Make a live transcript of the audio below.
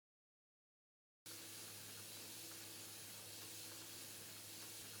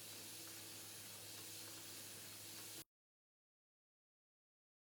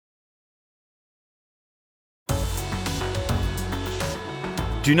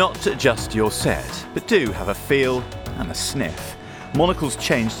Do not adjust your set, but do have a feel and a sniff. Monocle's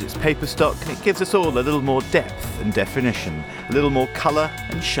changed its paper stock and it gives us all a little more depth and definition, a little more colour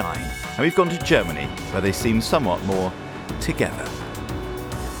and shine. And we've gone to Germany, where they seem somewhat more together.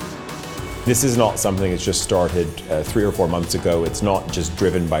 This is not something that's just started 3 or 4 months ago. It's not just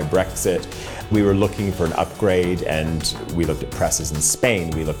driven by Brexit. We were looking for an upgrade and we looked at presses in Spain,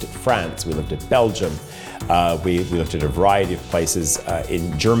 we looked at France, we looked at Belgium, we looked at a variety of places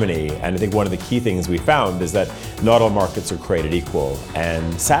in Germany. And I think one of the key things we found is that not all markets are created equal.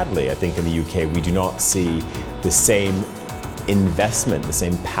 And sadly, I think in the UK, we do not see the same investment, the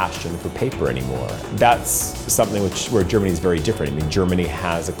same passion for paper anymore. That's something where Germany is very different. I mean, Germany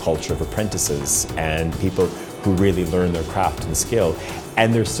has a culture of apprentices and people who really learn their craft and skill,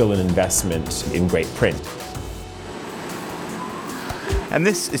 and there's still an investment in great print. And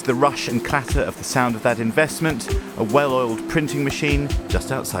this is the rush and clatter of the sound of that investment, a well-oiled printing machine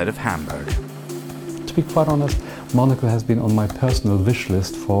just outside of Hamburg. To be quite honest, Monocle has been on my personal wish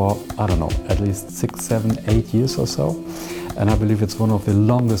list for, I don't know, at least 6, 7, 8 years or so. And I believe it's one of the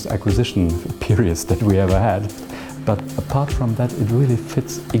longest acquisition periods that we ever had. But apart from that, it really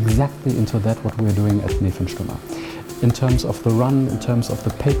fits exactly into that what we're doing at Neffen-Stummer. In terms of the run, in terms of the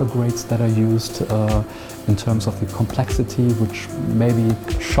paper grades that are used, in terms of the complexity, which maybe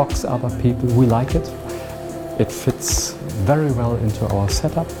shocks other people, we like it. It fits very well into our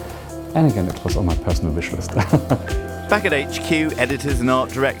setup. And again, it was on my personal wish list. Back at HQ, editors and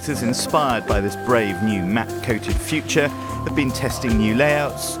art directors inspired by this brave new matte-coated future have been testing new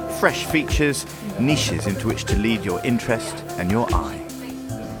layouts, fresh features, niches into which to lead your interest and your eye.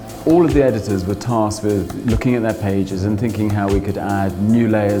 All of the editors were tasked with looking at their pages and thinking how we could add new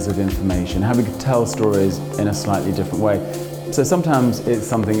layers of information, how we could tell stories in a slightly different way. So sometimes it's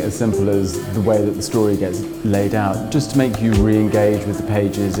something as simple as the way that the story gets laid out, just to make you re-engage with the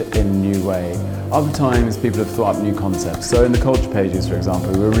pages in a new way. Other times people have thought up new concepts. So in the culture pages, for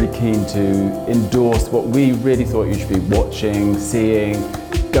example, we were really keen to endorse what we really thought you should be watching, seeing,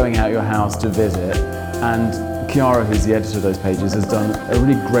 going out your house to visit. And Chiara, who's the editor of those pages, has done a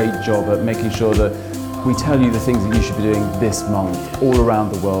really great job at making sure that we tell you the things that you should be doing this month, all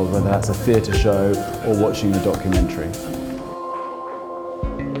around the world, whether that's a theatre show or watching a documentary.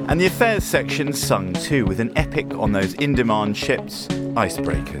 And the affairs section sung too, with an epic on those in-demand ships,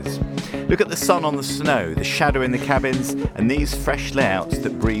 icebreakers. Look at the sun on the snow, the shadow in the cabins, and these fresh layouts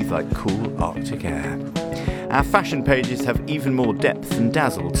that breathe like cool Arctic air. Our fashion pages have even more depth and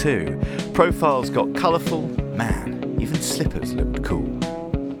dazzle too. Profiles got colourful, man, even slippers looked cool.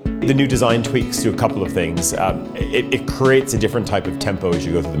 The new design tweaks do a couple of things. It creates a different type of tempo as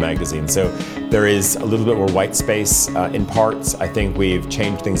you go through the magazine. So there is a little bit more white space in parts. I think we've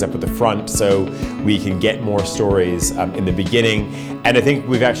changed things up at the front so we can get more stories in the beginning. And I think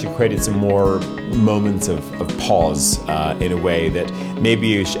we've actually created some more moments of pause in a way that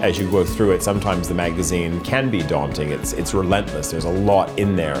maybe as you go through it, sometimes the magazine can be daunting. It's relentless. There's a lot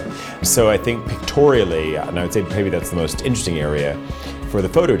in there. So I think pictorially, and I would say maybe that's the most interesting area, for the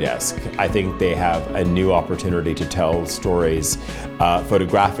photo desk, I think they have a new opportunity to tell stories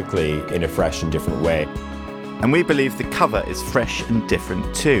photographically in a fresh and different way. And we believe the cover is fresh and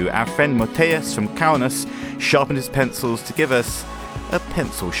different too. Our friend Moteus from Kaunas sharpened his pencils to give us a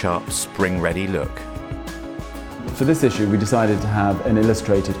pencil-sharp, spring-ready look. For this issue, we decided to have an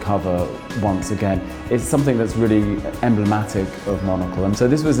illustrated cover once again. It's something that's really emblematic of Monocle, and so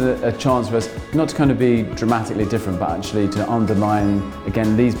this was a chance for us not to kind of be dramatically different, but actually to underline,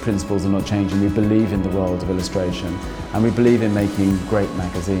 again, these principles are not changing. We believe in the world of illustration, and we believe in making great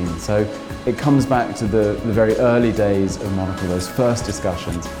magazines. So it comes back to the very early days of Monocle, those first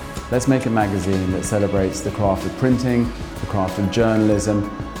discussions. Let's make a magazine that celebrates the craft of printing, the craft of journalism,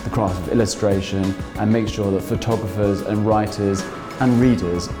 the craft of illustration, and make sure that photographers and writers and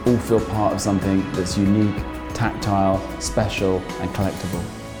readers all feel part of something that's unique, tactile, special and collectible.